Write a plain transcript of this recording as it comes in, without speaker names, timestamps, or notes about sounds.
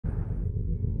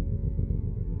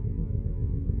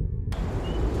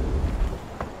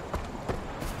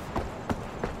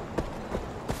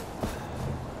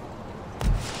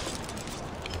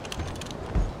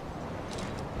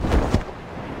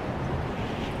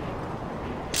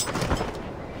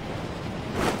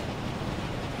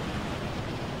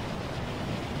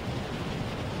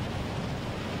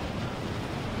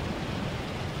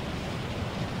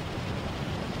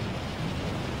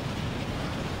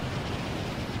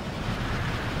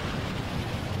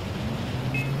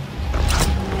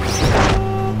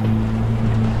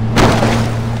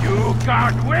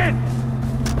cannot win!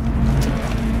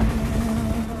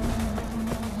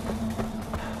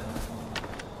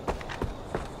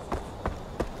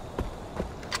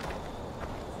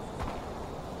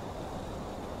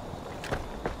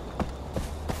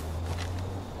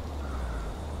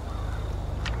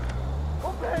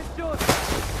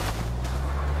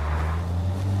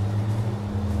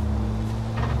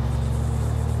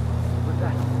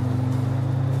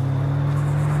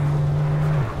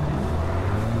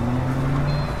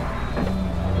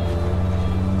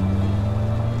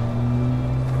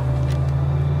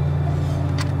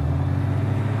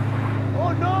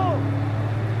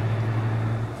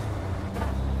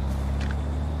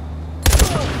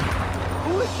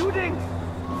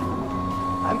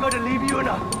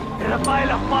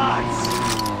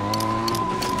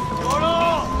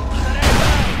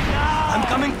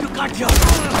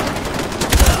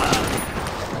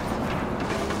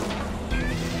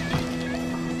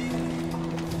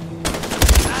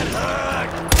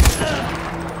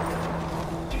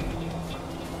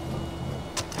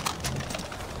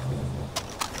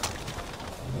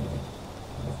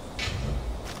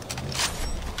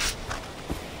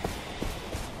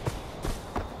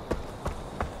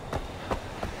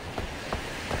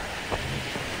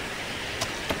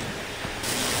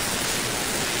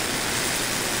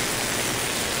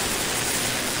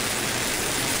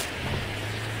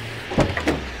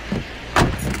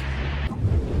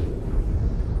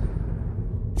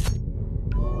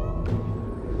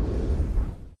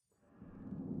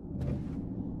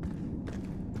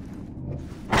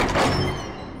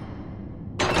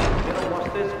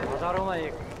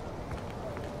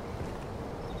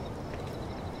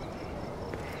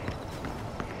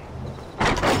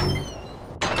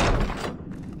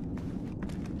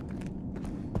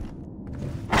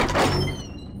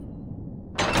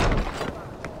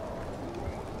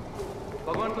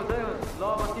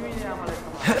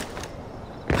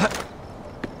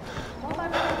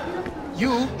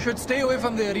 You should stay away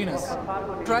from the arenas.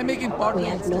 Try making partners. We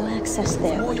have no access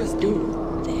there, but we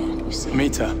do there, you see.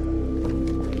 Amita,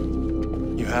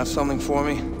 you have something for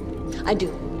me? I do.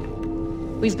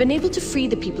 We've been able to free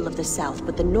the people of the South,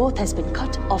 but the North has been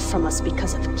cut off from us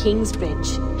because of King's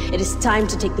Bridge. It is time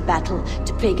to take the battle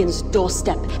to Pagan's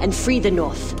doorstep and free the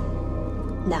North.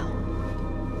 Now,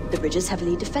 the bridge is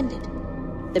heavily defended.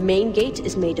 The main gate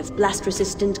is made of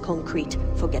blast-resistant concrete.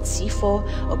 Forget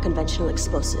C4 or conventional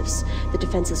explosives. The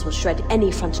defenses will shred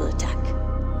any frontal attack.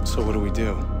 So what do we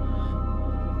do?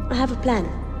 I have a plan.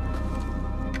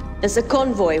 There's a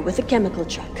convoy with a chemical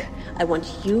truck. I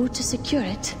want you to secure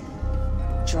it,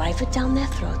 drive it down their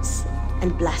throats,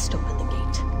 and blast open the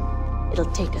gate.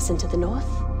 It'll take us into the North,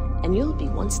 and you'll be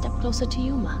one step closer to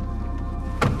Yuma.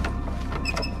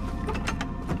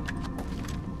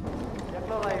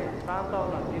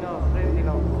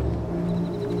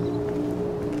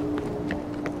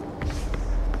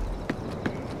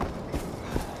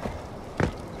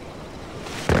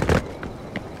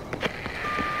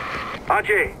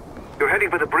 Ajay, you're heading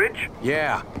for the bridge?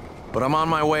 Yeah, but I'm on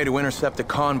my way to intercept the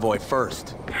convoy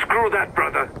first. Screw that,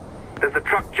 brother. There's a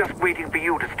truck just waiting for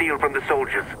you to steal from the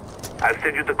soldiers. I'll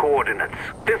send you the coordinates.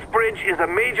 This bridge is a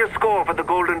major score for the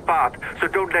Golden Path, so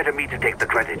don't let Amita take the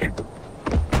credit.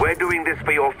 We're doing this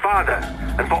for your father,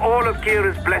 and for all of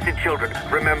Kyrat's blessed children.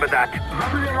 Remember that.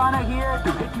 Rana here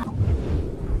to get you.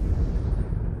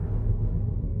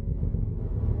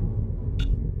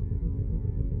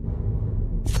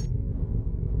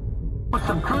 With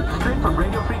some truth straight from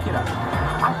Radio Free Kyrat.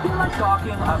 I feel like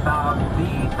talking about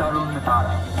the Tarun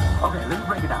Mitara. Okay, let me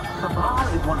break it down.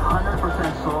 Sabal is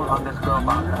 100% sold on this girl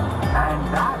Banga.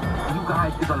 And that, you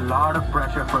guys, is a lot of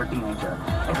pressure for a teenager.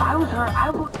 If I was her,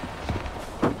 I would...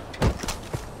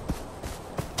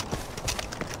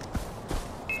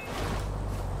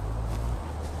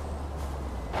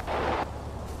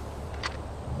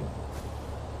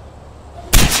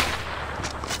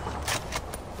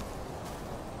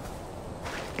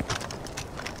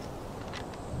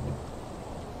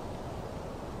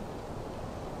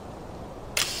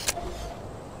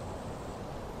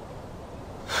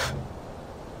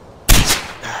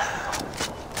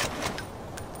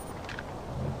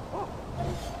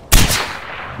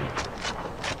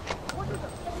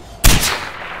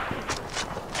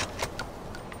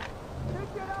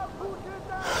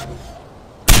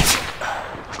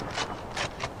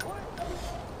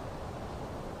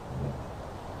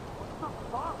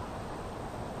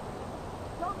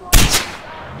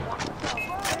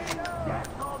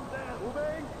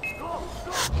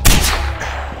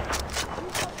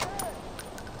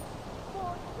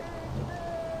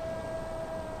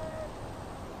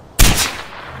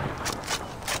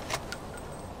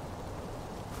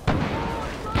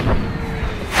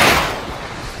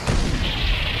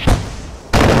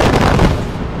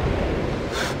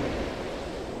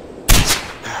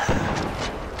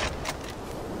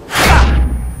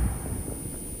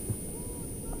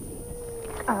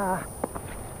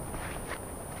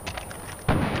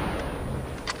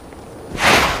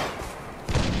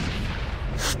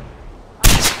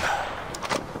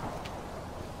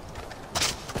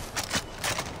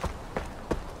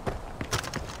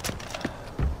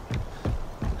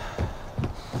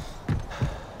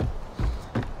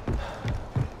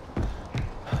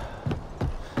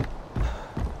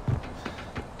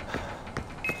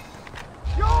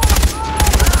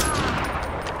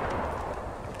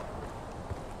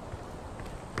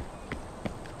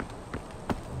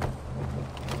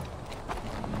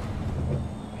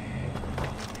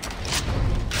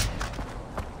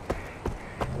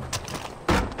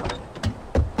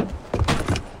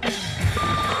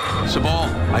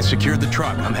 Sabal, I secured the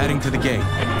truck. I'm heading to the gate.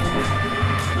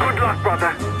 Good luck,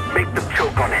 brother. Make them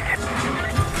choke on it.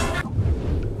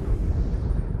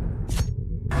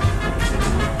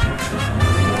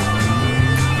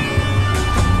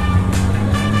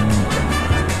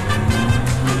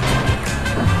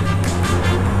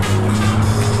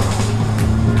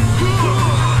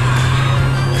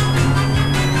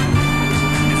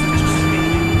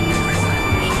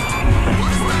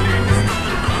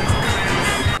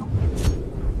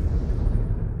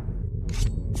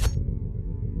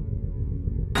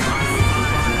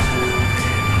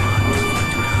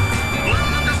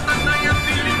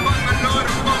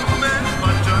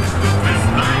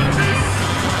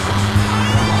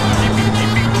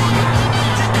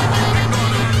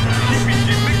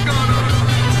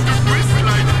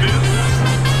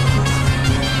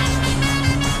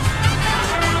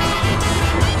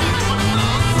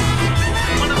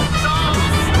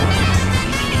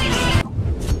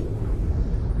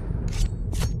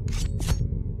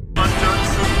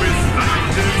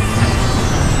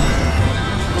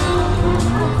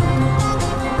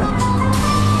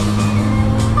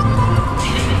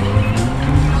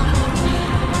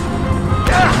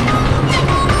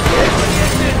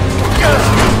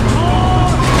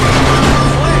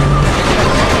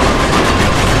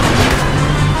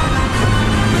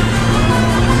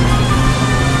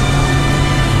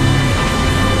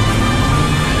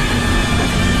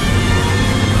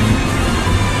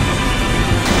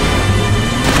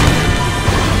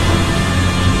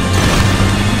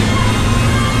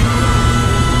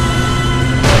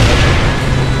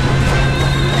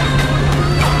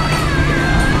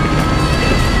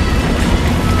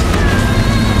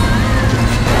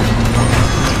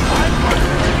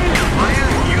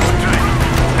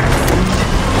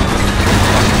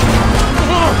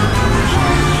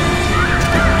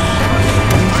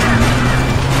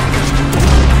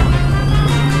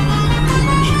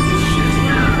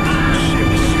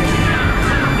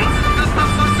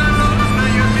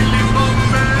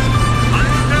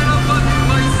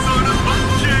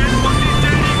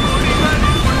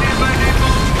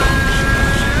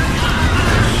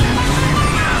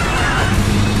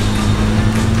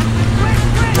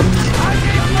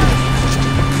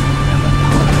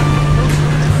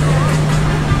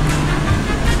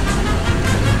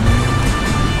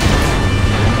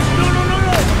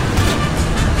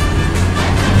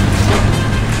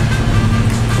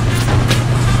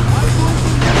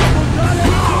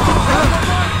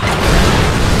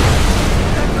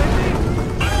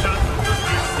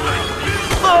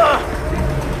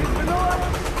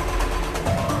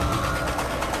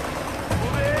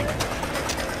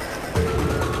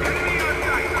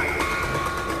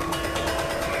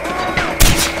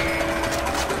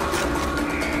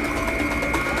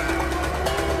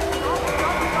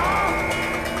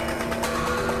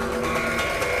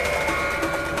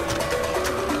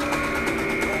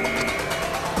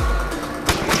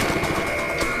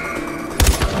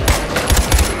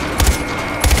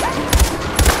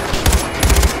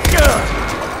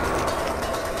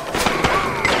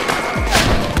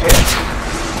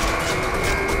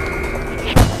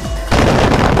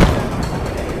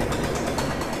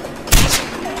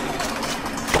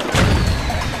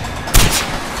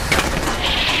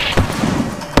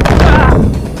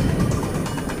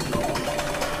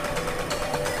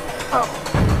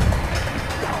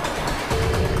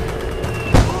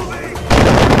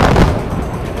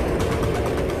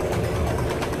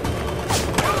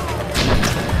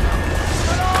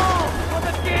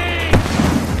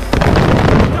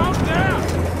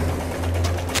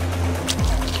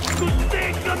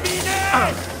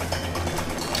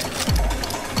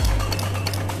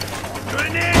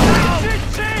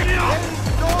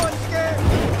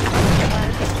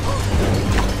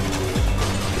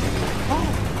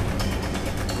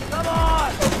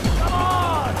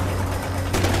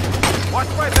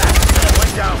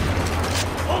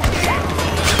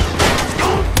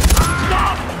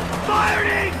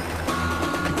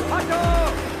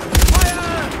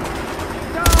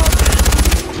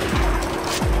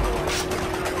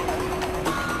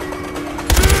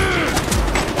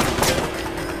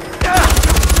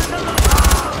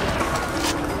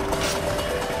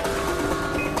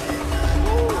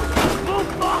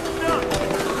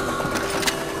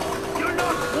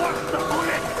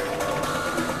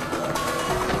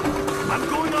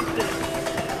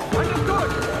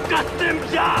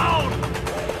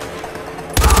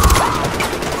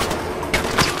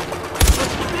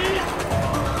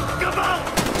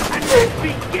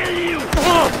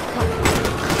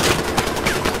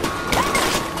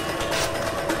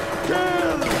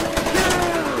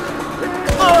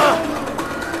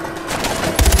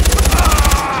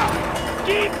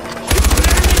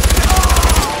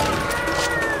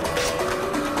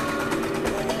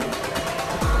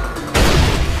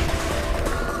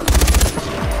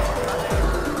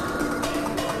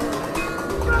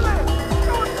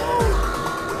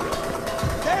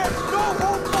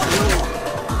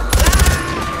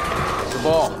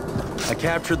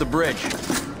 captured the bridge.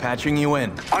 Patching you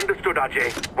in. Understood,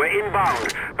 Ajay. We're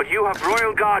inbound, but you have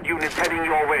Royal Guard units heading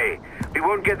your way. We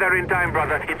won't get there in time,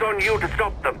 brother. It's on you to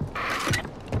stop them.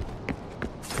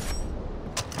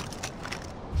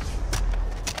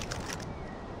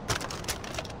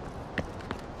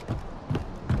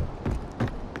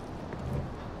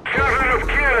 Children of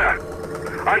Kyrat,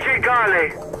 Ajay Ghale,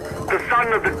 the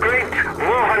son of the great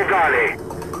Mohan Ghale,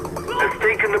 has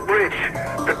taken the bridge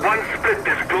that once split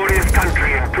this glorious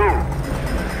country in two.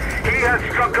 He has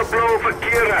struck a blow for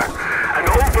Kyrat and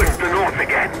opened the north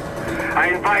again. I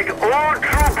invite all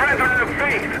true brethren of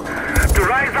faith to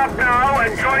rise up now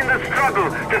and join the struggle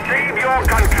to save your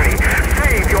country,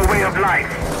 save your way of life.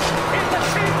 It's a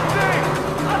king's thing!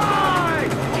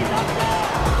 Alive! He's up there!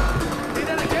 Say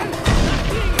that again? Not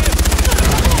seeing him!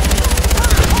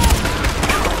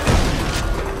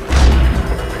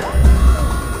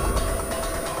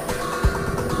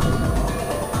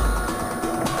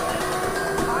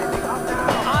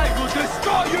 I will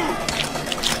destroy you!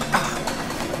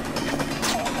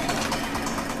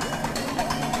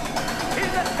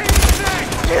 It's a king's thing!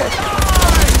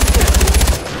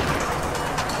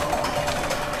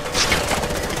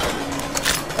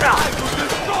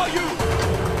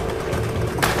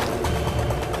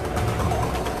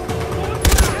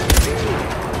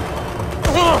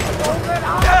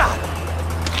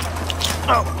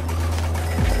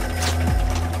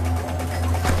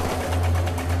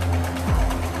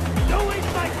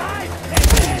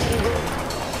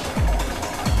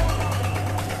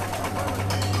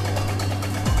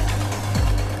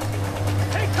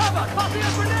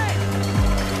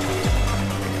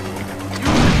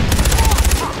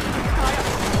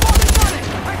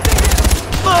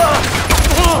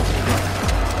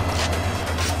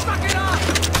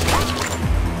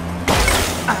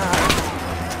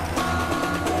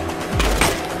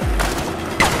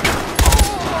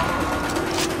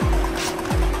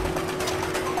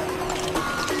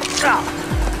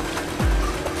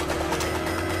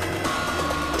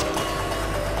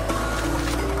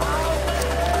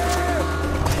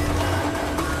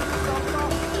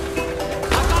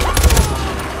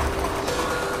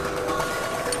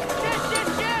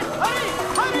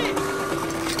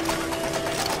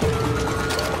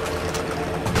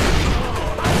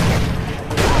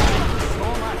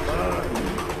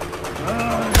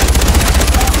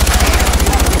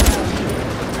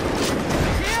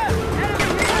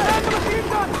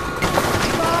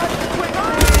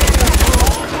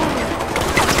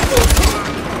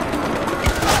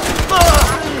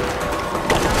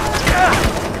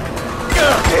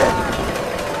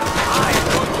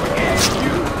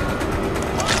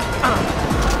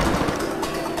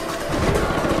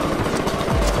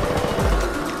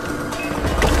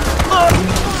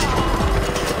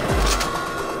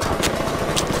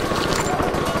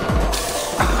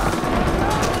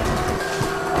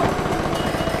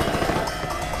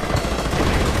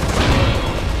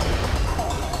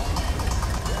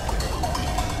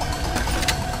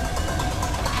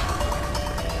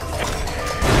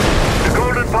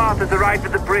 Has arrived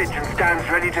at the bridge and stands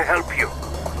ready to help you.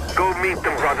 Go meet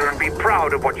them, brother, and be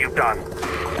proud of what you've done.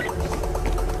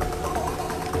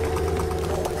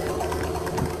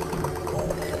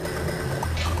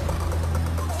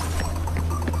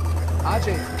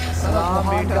 Ajay, son of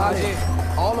Mohan Ghale,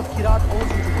 all of Kyrat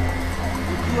owes you to them.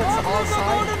 With you at Sabal's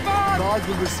side, God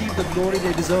will receive the glory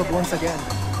they deserve once again.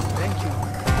 Thank you.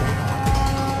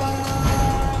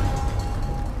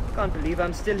 Can't believe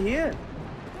I'm still here.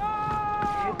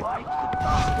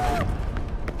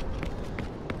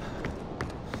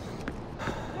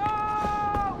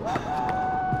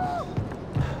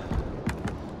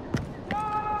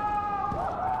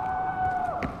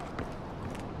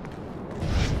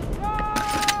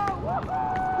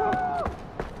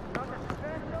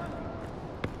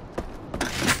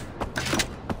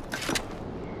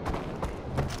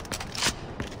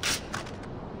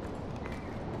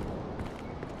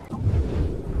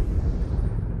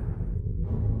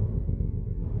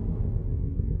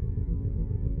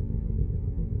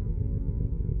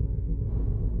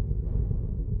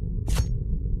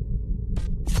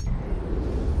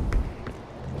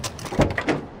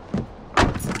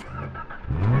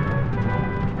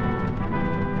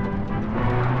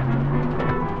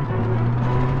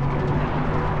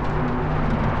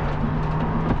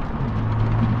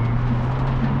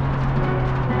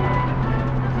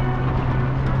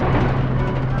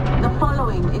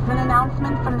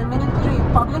 From the Ministry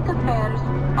of Public Affairs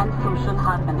and Social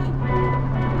Harmony.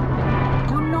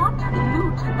 Do not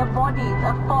loot the bodies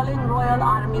of fallen Royal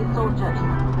Army soldiers.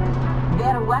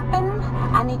 Their weapons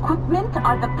and equipment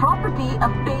are the property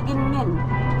of Pagan Min.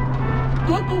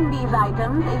 Taking these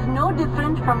items is no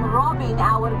different from robbing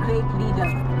our great leader.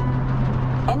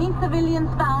 Any civilians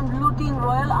found looting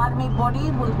Royal Army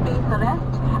bodies will face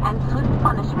arrest and swift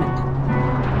punishment.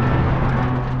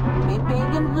 May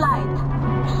Pagan's light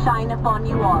shine upon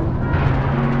you all.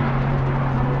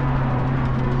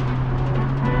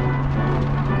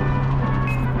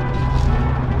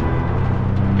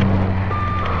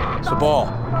 Sabal,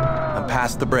 I'm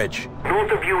past the bridge.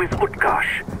 North of you is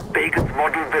Utkarsh, Pagan's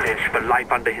model village for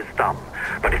life under his thumb.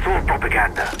 But it's all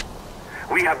propaganda.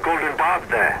 We have golden bars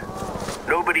there.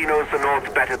 Nobody knows the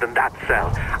North better than that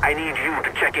cell. I need you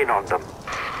to check in on them.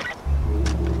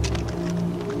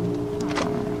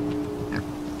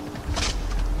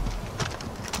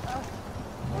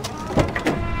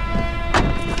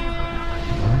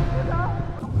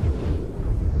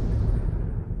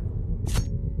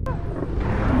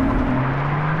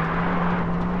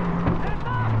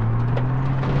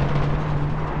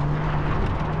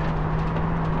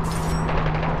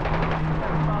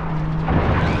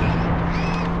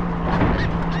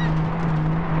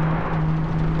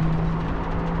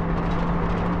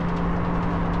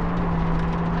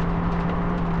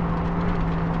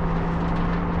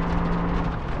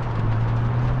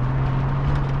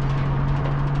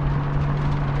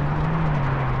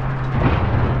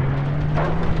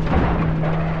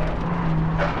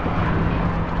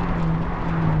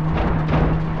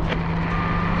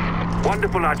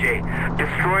 Wonderful, Ajay.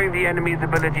 Destroying the enemy's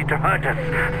ability to hurt us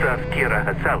serves Kyra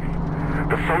herself.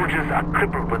 The soldiers are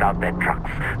crippled without their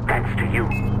trucks, thanks to you.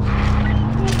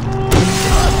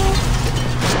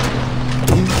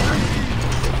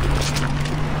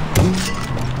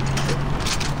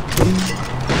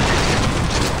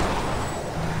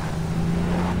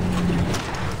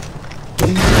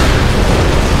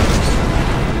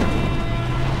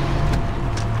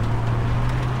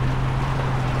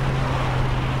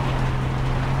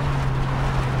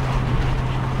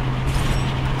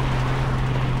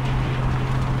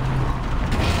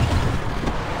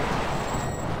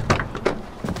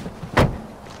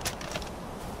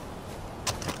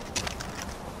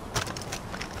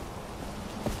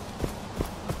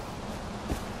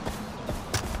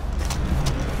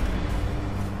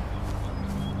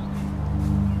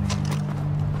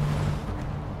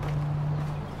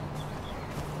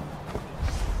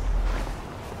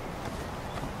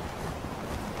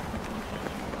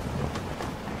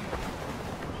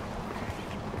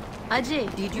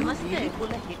 Ajay, did you really pull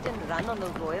a hit and run on the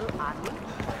Royal Army?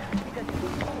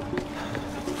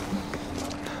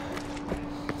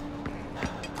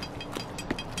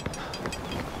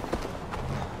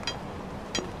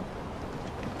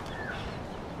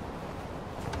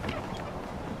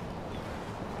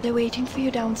 They're waiting for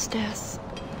you downstairs.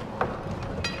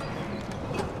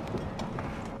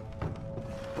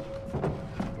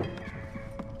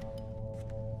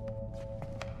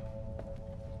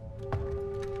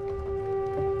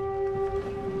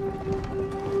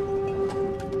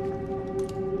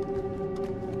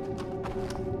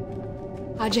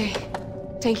 Ajay,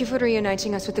 thank you for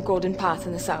reuniting us with the Golden Path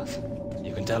in the south.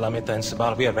 You can tell Amita and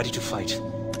Sabal we are ready to fight.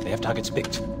 They have targets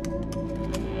picked.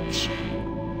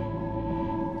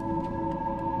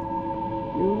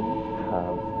 You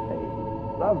have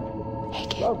a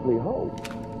lovely home.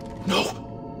 No!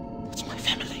 It's my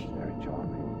family. Very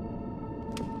charming.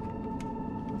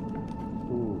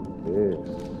 Ooh, this.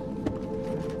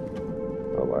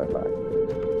 Oh, I like this.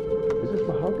 Is this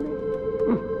mahogany?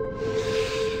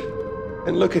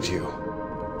 And look at you.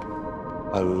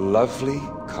 A lovely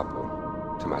couple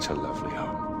to match a lovely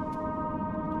home.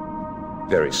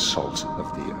 Very salt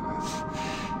of the earth.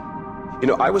 You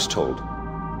know, I was told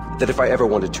that if I ever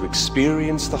wanted to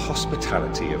experience the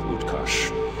hospitality of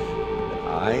Utkarsh, that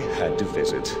I had to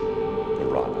visit the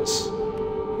Ranas.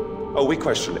 Oh, we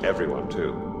questioned everyone,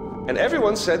 too. And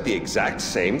everyone said the exact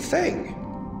same thing.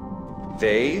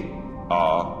 They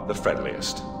are the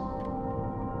friendliest.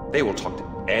 They will talk to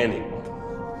anyone.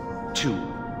 To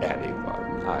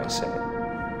anyone, I said.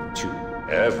 To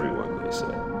everyone, they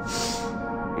said.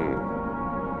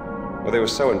 Well, they were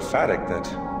so emphatic that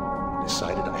I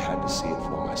decided I had to see it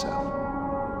for myself.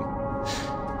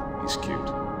 He's cute.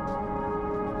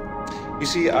 You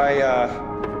see, I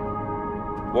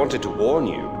wanted to warn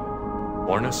you.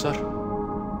 Warn us, sir?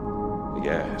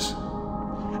 Yes.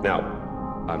 Now,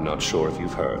 I'm not sure if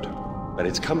you've heard, but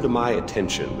it's come to my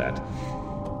attention that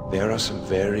there are some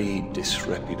very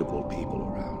disreputable people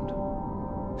around.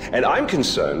 And I'm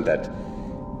concerned that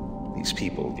these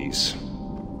people, these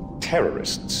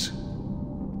terrorists,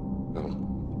 well,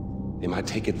 they might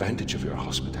take advantage of your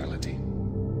hospitality.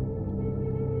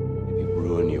 Maybe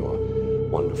ruin your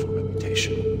wonderful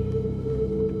reputation.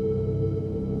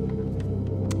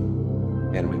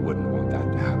 And we wouldn't want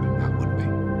that to happen, now would we?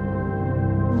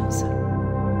 No, sir.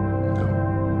 No.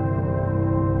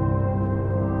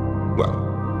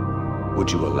 Well, would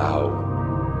you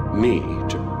allow me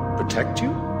to protect you?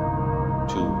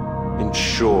 To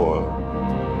ensure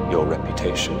your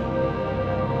reputation?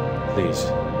 Please,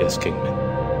 yes, King Min.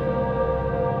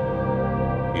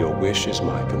 Your wish is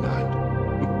my command.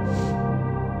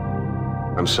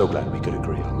 I'm so glad we could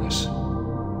agree on this.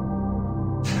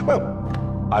 Well,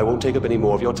 I won't take up any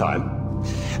more of your time.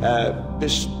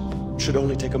 This should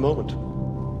only take a moment.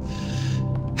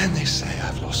 And they say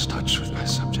I've lost touch with my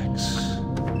subjects.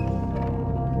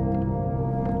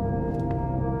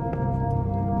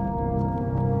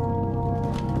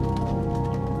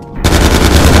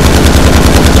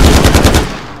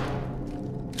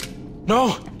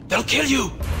 No! They'll kill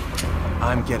you!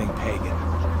 I'm getting Pagan.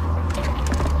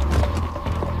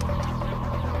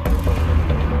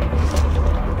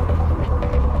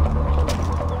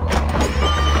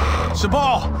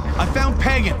 Sabal! I found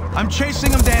Pagan. I'm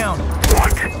chasing him down.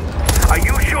 What? Are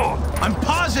you sure? I'm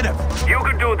positive! You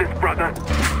can do this, brother.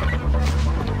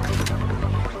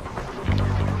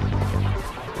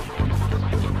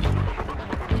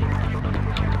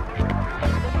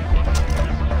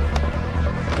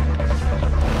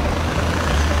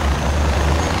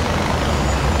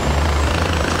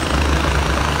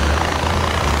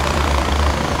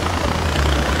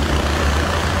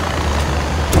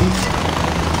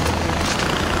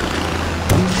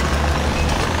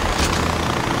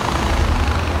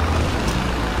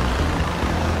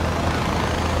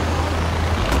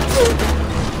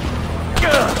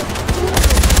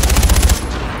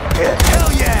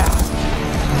 Hell yeah!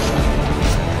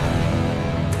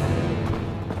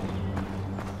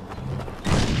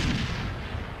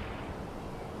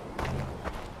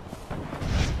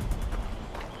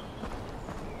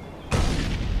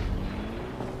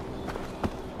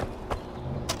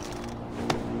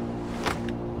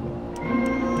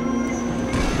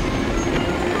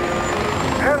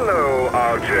 Hello,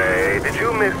 RJ. Did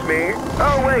you miss me?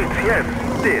 Oh, wait, yes,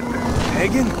 you did.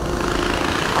 Pagan?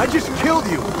 I just killed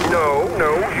you! No,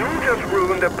 you just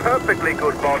ruined a perfectly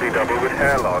good body double with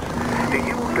hair loss. Do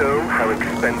you know how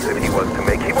expensive he was to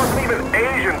make? He wasn't even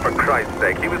Asian, for Christ's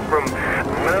sake. He was from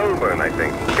Melbourne, I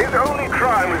think. His only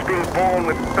crime was being born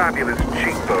with fabulous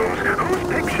cheekbones. Whose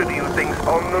picture do you think's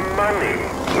on the money?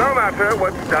 No matter,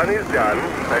 what's done is done.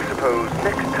 I suppose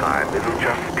next time it'll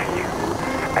just be you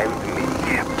and me.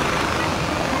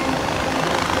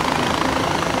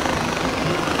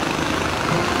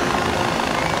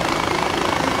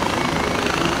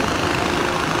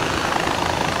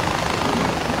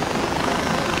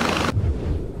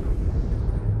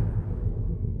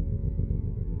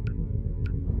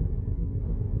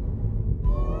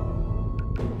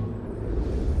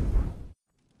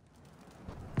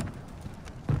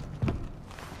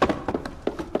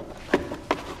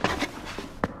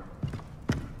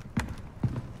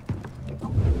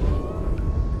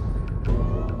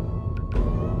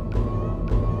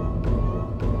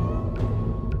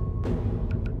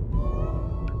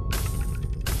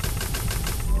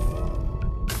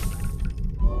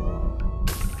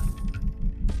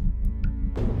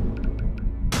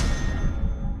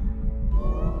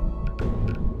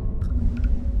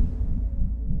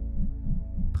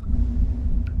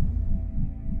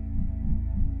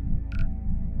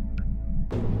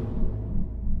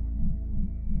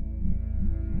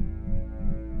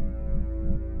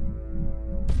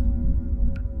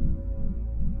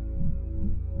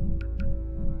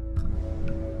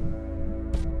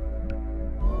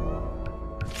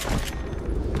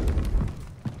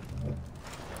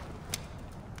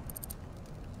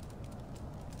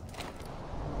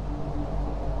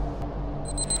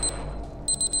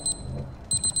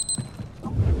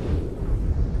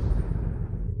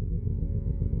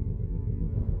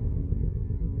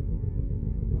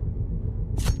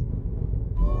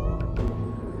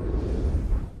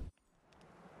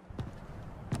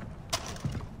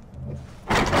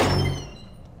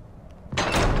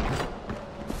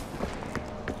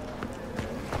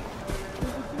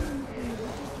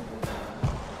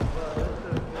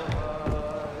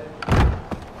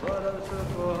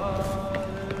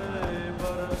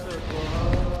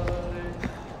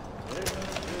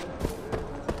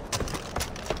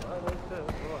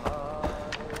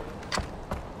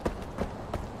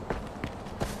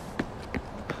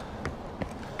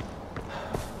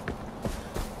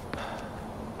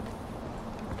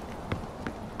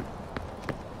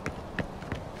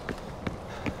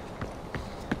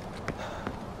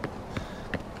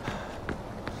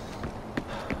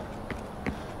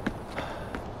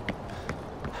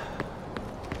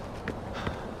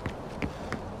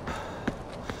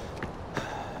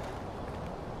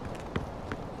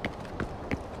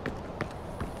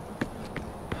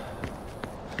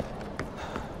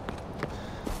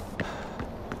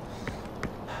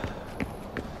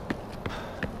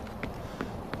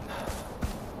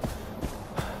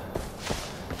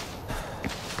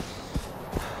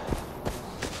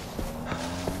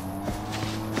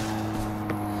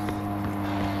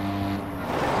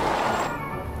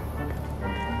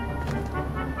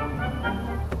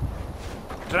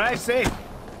 Drive safe.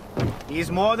 He's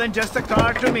more than just a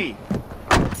car to me.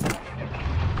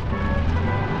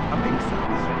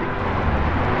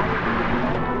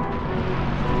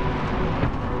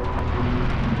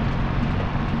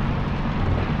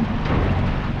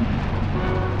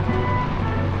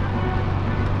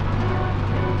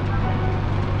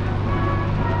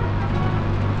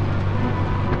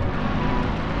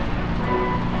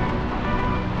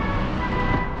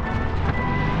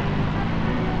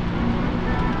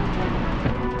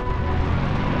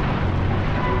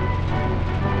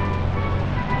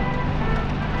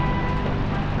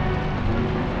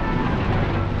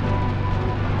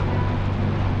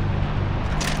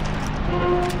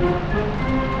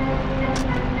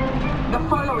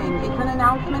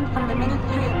 From the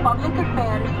Ministry of Public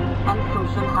Affairs and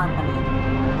Social Harmony.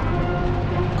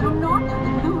 Do not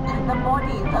loot the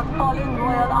bodies of fallen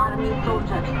Royal Army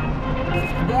soldiers.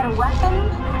 Their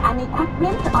weapons and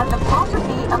equipment are the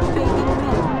property of Pagan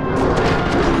Min.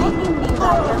 Taking these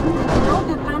items is no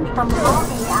different from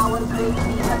robbing our great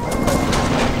leader.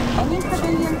 Any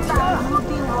civilian found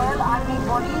looting Royal Army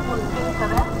bodies will face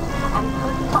arrest and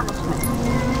swift punishment.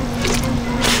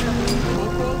 May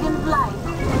Pagan's light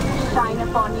shine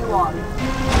upon you all.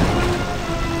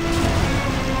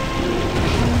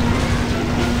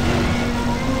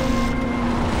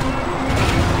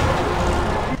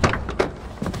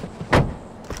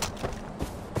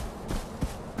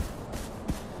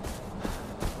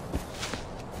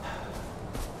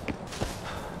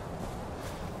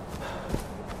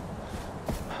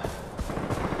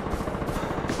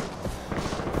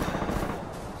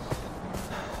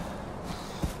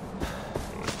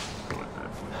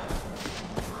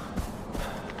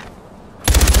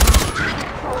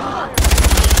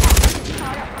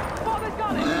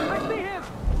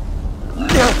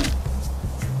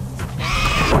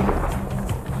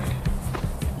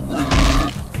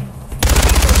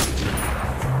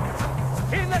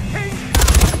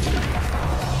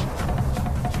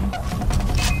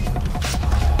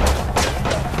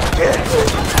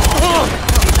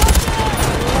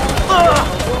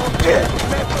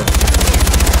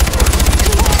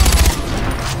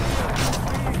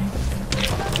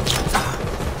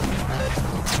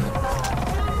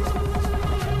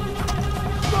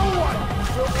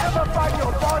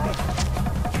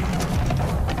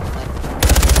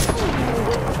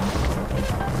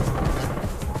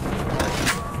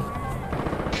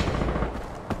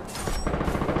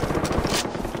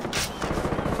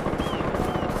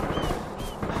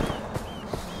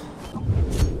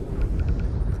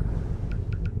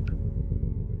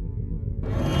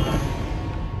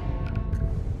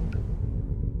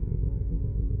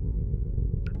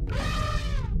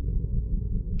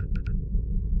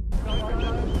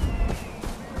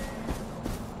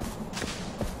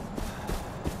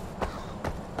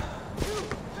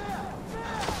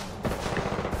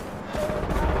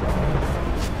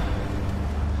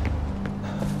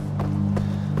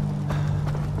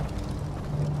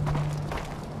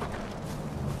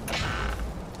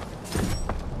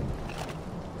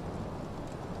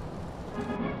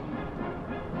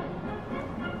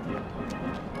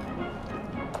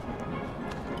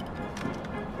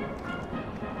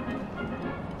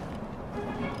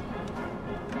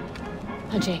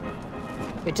 Ajay,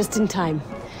 we're just in time.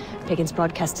 Pagan's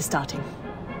broadcast is starting.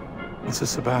 What's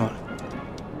this about?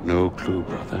 No clue,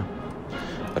 brother.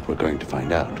 But we're going to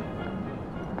find out.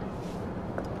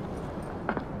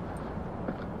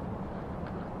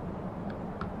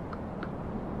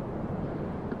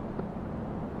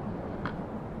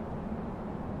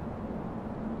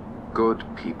 Good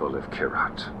people of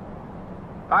Kyrat.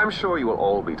 I'm sure you will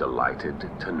all be delighted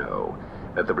to know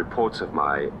that the reports of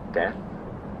my death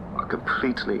are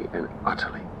completely and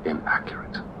utterly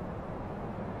inaccurate.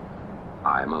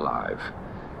 I am alive,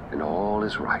 and all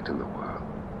is right in the world.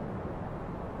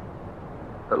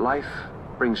 But life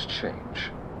brings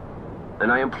change,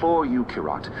 and I implore you,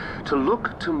 Kyrat, to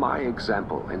look to my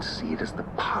example and see it as the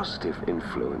positive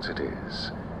influence it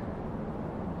is.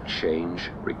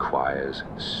 Change requires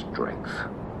strength,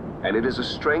 and it is a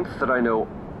strength that I know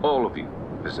all of you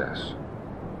possess.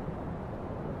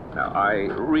 Now, I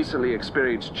recently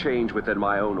experienced change within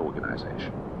my own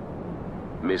organization.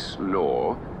 Miss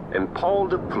Noor and Paul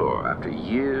de Pleur, after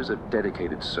years of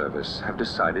dedicated service, have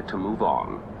decided to move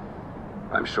on.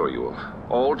 I'm sure you will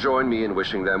all join me in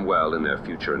wishing them well in their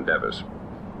future endeavors.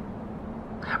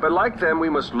 But like them, we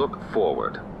must look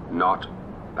forward, not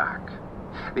back.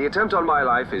 The attempt on my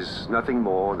life is nothing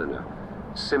more than a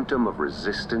symptom of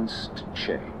resistance to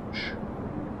change.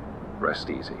 Rest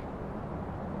easy.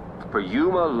 For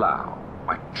Yuma Lau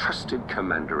my trusted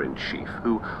commander-in-chief,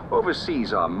 who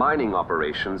oversees our mining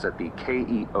operations at the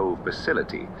KEO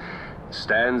facility,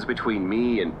 stands between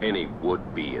me and any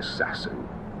would-be assassin.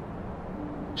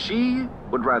 She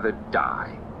would rather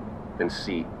die than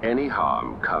see any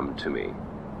harm come to me.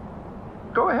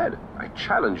 Go ahead, I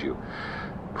challenge you.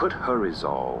 Put her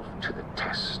resolve to the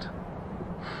test.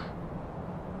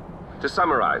 To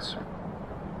summarize,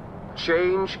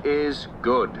 change is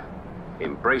good.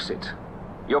 Embrace it.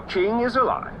 Your king is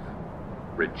alive.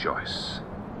 Rejoice.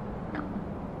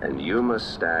 And Yuma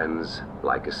stands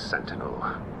like a sentinel,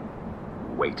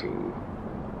 waiting.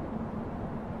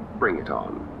 Bring it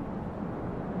on.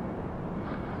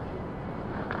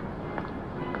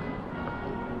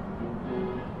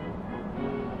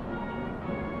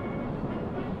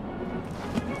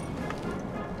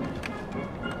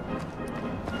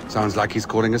 Sounds like he's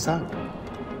calling us out.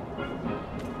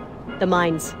 The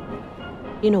mines.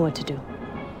 You know what to do.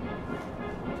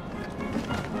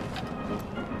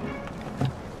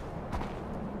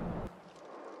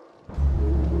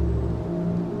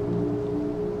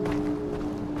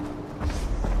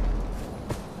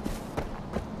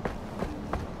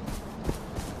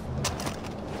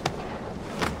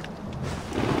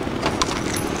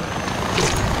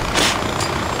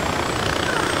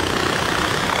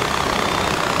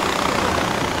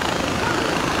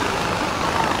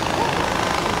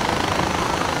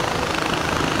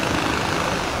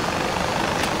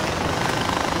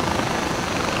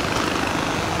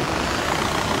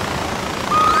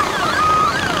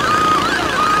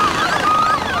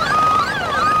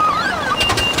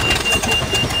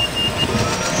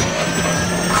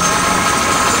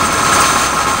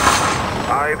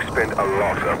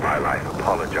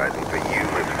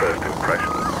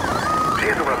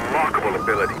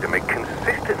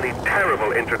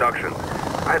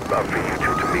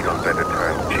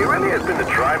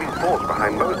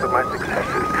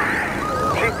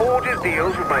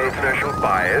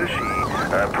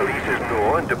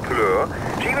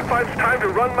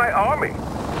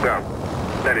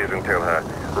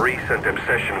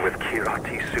 Obsession with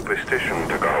Kirati superstition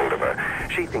took a hold of her.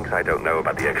 She thinks I don't know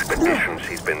about the expedition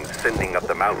she's been sending up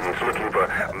the mountains looking for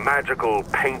magical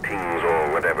paintings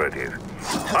or whatever it is.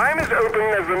 I'm as open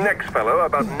as the next fellow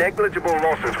about negligible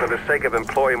losses for the sake of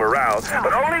employee morale,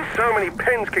 but only so many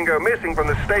pens can go missing from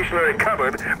the stationery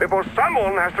cupboard before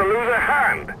someone has to lose a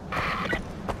hand.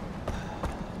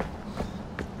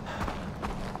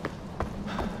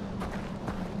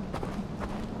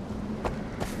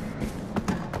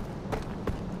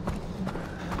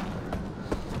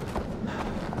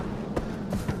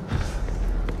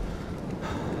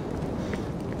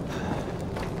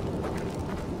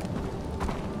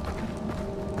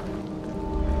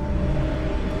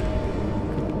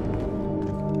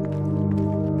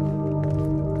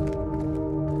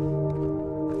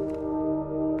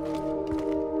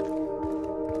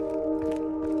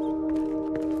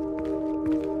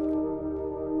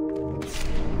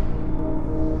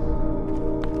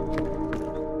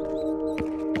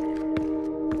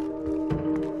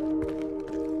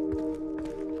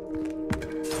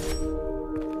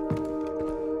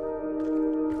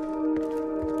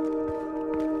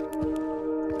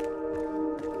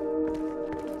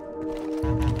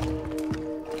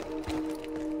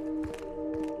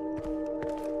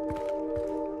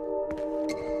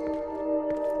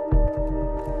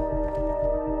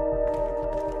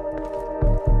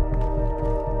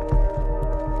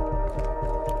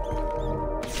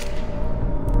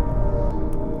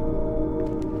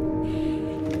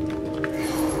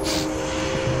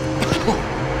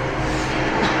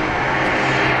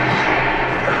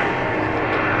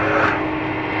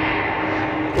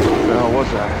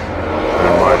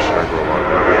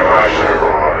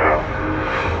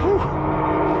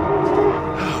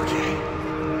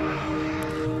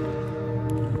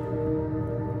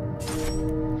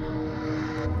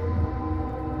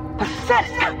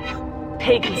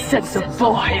 Pagan sends a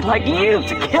boy like you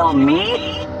to kill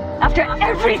me? After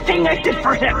everything I did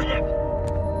for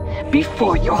him?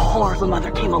 Before your horrible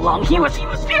mother came along, he was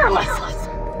fearless.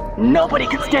 Nobody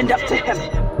could stand up to him.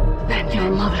 Then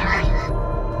your mother.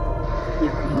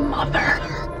 Your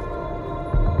mother.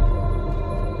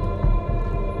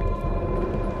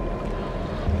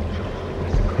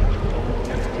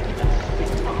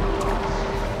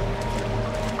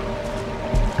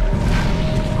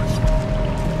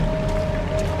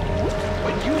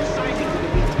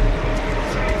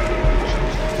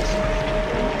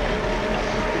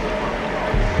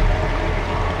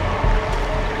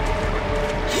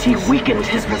 She weakened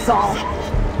his resolve.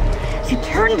 She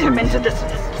turned him into this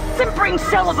simpering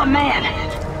shell of a man.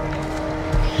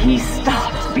 He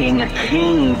stopped being a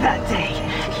king that day.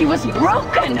 He was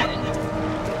broken.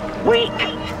 Weak.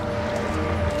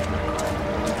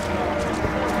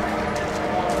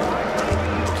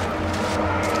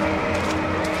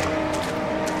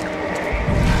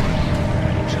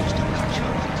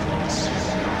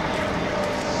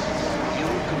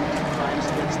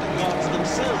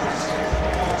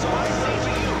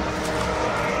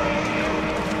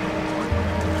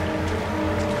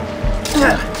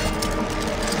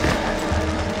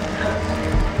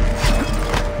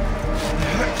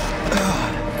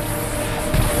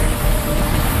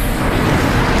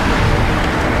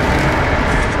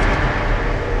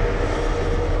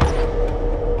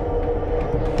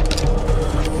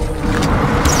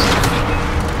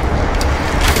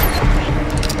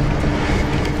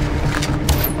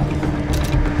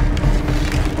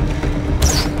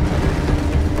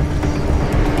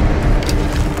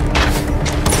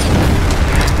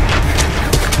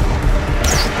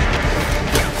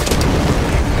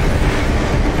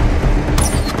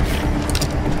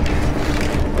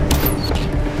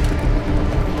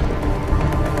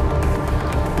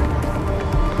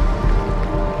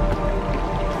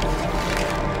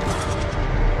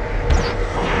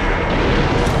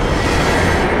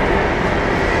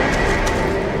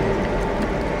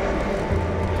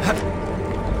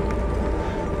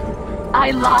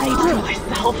 I lied to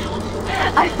myself.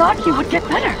 I thought he would get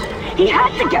better. He had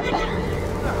to get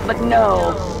better. But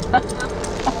no.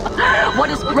 What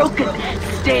is broken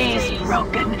stays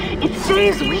broken. It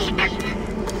stays weak.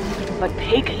 But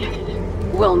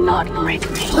Pagan will not break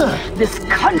me. This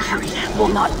country will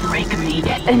not break me.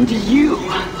 And you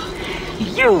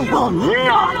will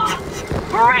not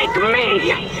break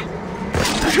me.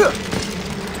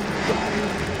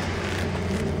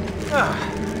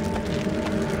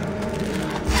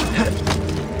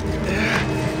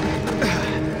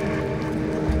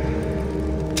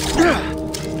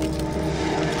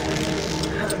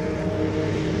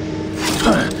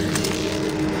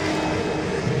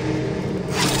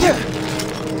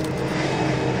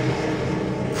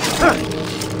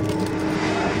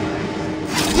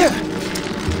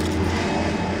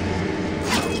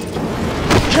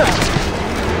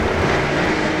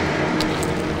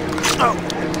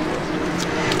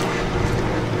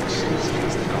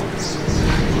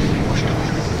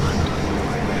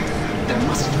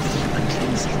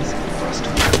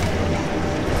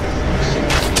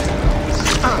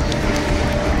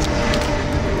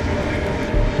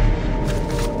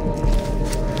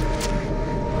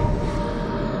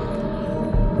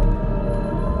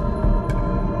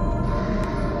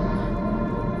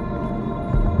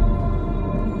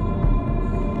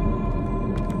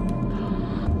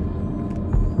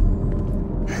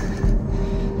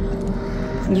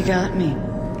 You got me.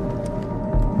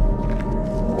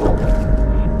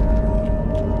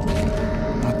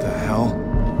 What the hell?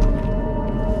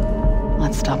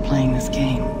 Let's stop playing this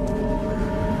game.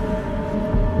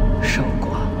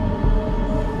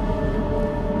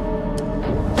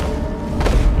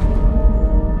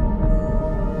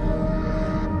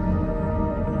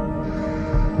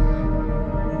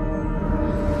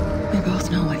 We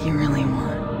both know what you really want.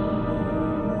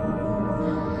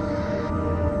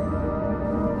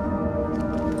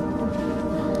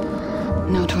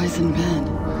 No toys in bed.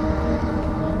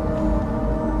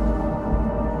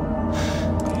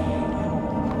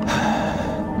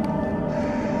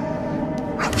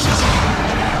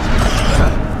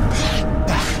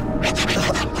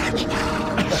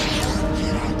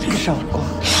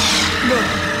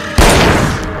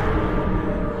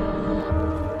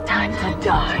 Time to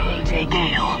die, Ajay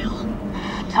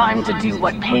Ghale. Time to do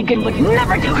what Pagan would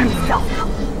never do himself.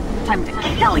 Time to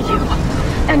kill you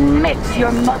and mix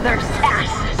your mother's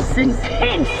ashes in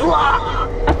pig slop.